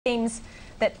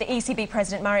that the ECB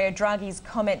President Mario Draghi's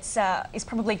comments is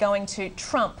probably going to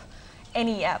trump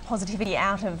any positivity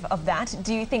out of that.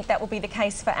 Do you think that will be the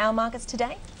case for our markets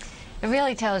today? It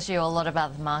really tells you a lot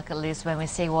about the market, Liz, when we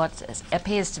see what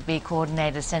appears to be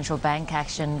coordinated central bank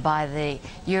action by the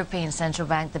European Central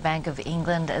Bank, the Bank of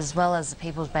England, as well as the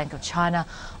People's Bank of China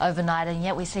overnight, and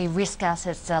yet we see risk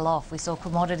assets sell off. We saw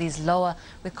commodities lower,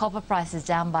 with copper prices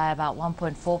down by about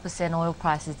 1.4%, oil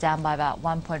prices down by about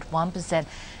 1.1%,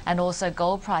 and also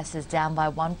gold prices down by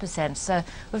 1%. So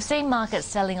we've seen markets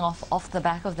selling off the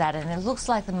back of that, and it looks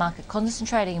like the market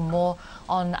concentrating more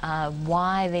on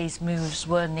why these moves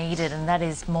were needed, and that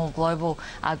is more global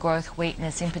growth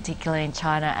weakness, in particular in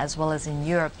China as well as in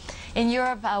Europe. In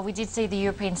Europe, we did see the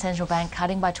European Central Bank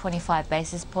cutting by 25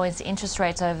 basis points. Interest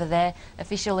rates over there,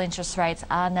 official interest rates,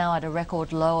 are now at a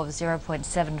record low of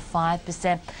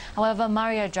 0.75%. However,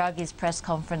 Mario Draghi's press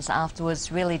conference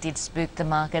afterwards really did spook the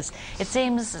markets. It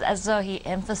seems as though he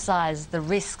emphasised the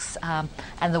risks and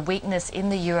the weakness in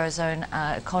the Eurozone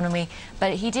economy,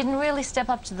 but he didn't really step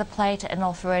up to the plate and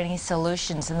offer any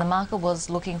solutions. And the market was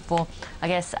looking for, I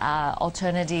guess,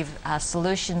 alternative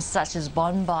solutions such as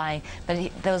bond buying, but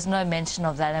there was no mention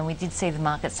of that, and we did see the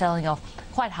market selling off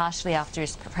quite harshly after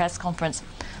his press conference.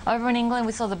 Over in England,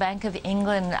 we saw the Bank of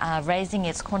England raising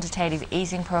its quantitative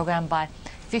easing program by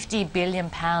 £50 billion,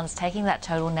 taking that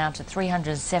total now to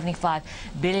 £375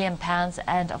 billion,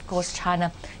 and of course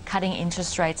China cutting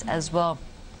interest rates as well.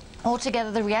 Altogether,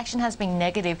 the reaction has been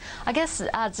negative. I guess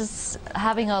just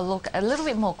having a look a little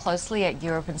bit more closely at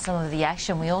Europe and some of the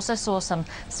action, we also saw some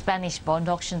Spanish bond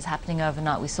auctions happening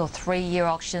overnight. We saw 3-year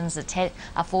auctions, a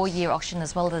 4-year auction,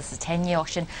 as well as a 10-year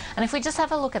auction. And if we just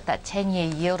have a look at that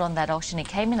 10-year yield on that auction, it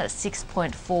came in at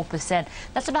 6.4%.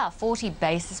 That's about 40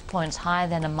 basis points higher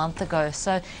than a month ago.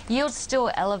 So yields still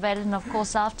elevated. And of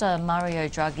course, after Mario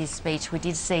Draghi's speech, we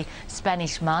did see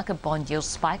Spanish market bond yields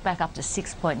spike back up to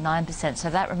 6.9%.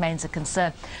 So that remains a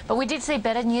concern. But we did see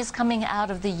better news coming out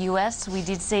of the US. We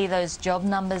did see those job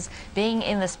numbers being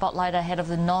in the spotlight ahead of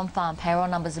the non-farm payroll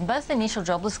numbers, and both the initial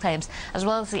jobless claims as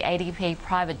well as the ADP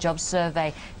private job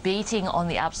survey beating on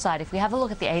the upside. If we have a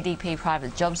look at the ADP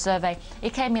private job survey,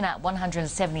 it came in at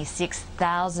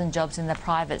 176,000 jobs in the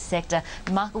private sector.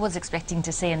 The market was expecting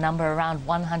to see a number around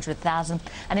 100,000,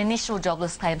 and initial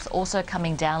jobless claims also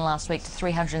coming down last week to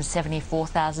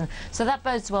 374,000. So that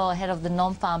bodes well ahead of the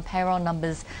non-farm payroll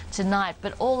numbers tonight.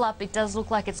 But all up, it does look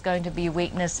like it's going to be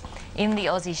weakness in the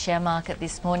Aussie share market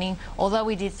this morning. Although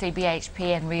we did see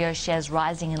BHP and Rio shares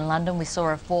rising in London, we saw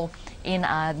a fall in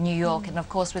New York, and of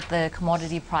course with the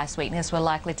commodity price weakness, we're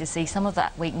likely to see some of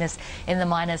that weakness in the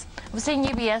miners. We've seen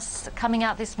UBS coming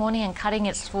out this morning and cutting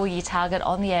its full-year target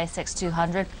on the ASX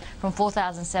 200 from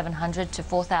 4,700 to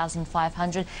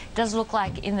 4,500. It does look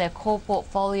like in their core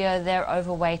portfolio they're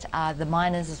overweight the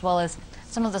miners as well as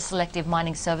some of the selective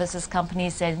mining services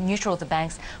companies. They're neutral to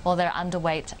banks while they're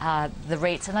underweight the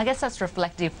REITs. And I guess that's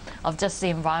reflective of just the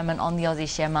environment on the Aussie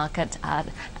share market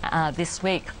this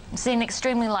week. We've seen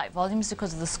extremely light volumes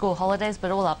because of the school holidays, but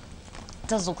all up, it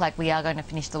does look like we are going to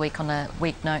finish the week on a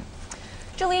weak note.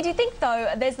 Julia, do you think,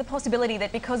 though, there's the possibility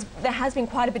that because there has been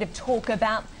quite a bit of talk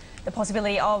about the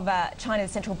possibility of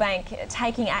China's central bank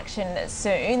taking action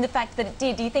soon, the fact that it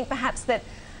did, do you think perhaps that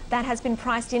has been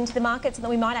priced into the markets and that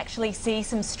we might actually see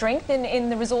some strength in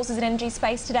the resources and energy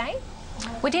space today?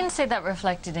 We didn't see that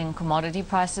reflected in commodity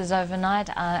prices overnight,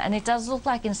 and it does look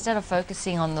like instead of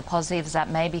focusing on the positives that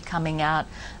may be coming out,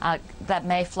 that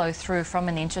may flow through from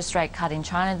an interest rate cut in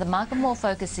China, the market more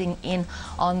focusing in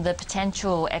on the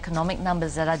potential economic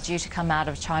numbers that are due to come out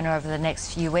of China over the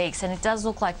next few weeks. And it does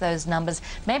look like those numbers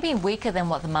may be weaker than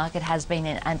what the market has been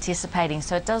anticipating.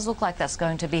 So it does look like that's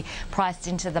going to be priced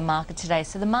into the market today.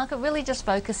 So the market really just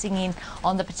focusing in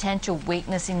on the potential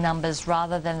weakness in numbers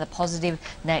rather than the positive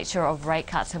nature of rate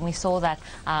cuts, and we saw that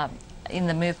in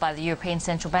the move by the European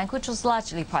Central Bank, which was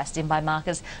largely priced in by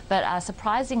markets, but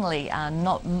surprisingly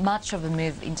not much of a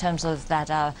move in terms of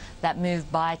that move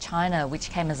by China, which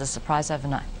came as a surprise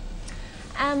overnight.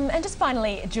 And just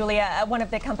finally, Julia, one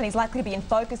of the companies likely to be in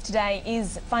focus today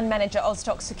is fund manager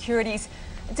Austock Securities.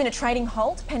 It's in a trading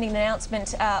halt pending an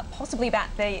announcement possibly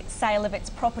about the sale of its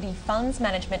property funds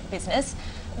management business.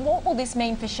 What will this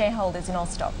mean for shareholders in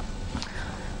Austock?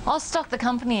 Austock, the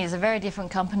company, is a very different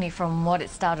company from what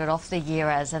it started off the year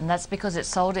as, and that's because it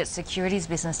sold its securities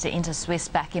business to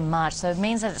InterSwiss back in March. So it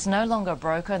means that it's no longer a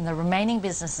broker, and the remaining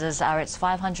businesses are its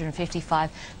 $555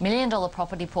 million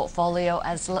property portfolio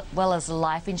as well as a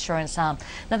life insurance arm.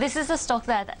 Now, this is a stock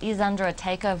that is under a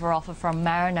takeover offer from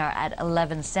Mariner at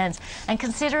 11 cents. And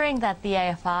considering that the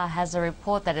AFR has a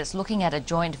report that it's looking at a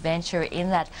joint venture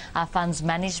in that funds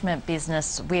management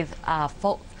business with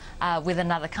with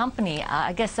another company.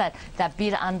 I guess that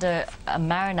bid under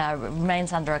Mariner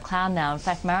remains under a cloud now. In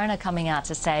fact, Mariner coming out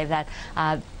to say that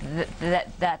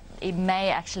that it may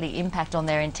actually impact on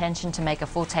their intention to make a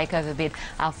full takeover bid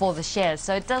for the shares.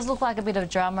 So it does look like a bit of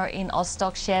drama in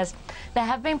Austock shares. They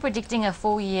have been predicting a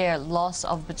full year loss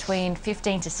of between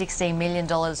 $15 to $16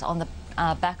 million on the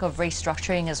back of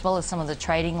restructuring as well as some of the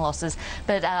trading losses.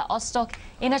 But Austock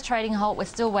in a trading halt. We're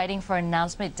still waiting for an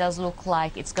announcement. It does look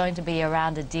like it's going to be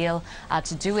around a deal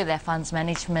to do with their funds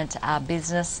management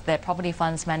business, their property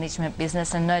funds management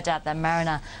business, and no doubt that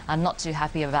Mariner are not too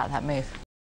happy about that move.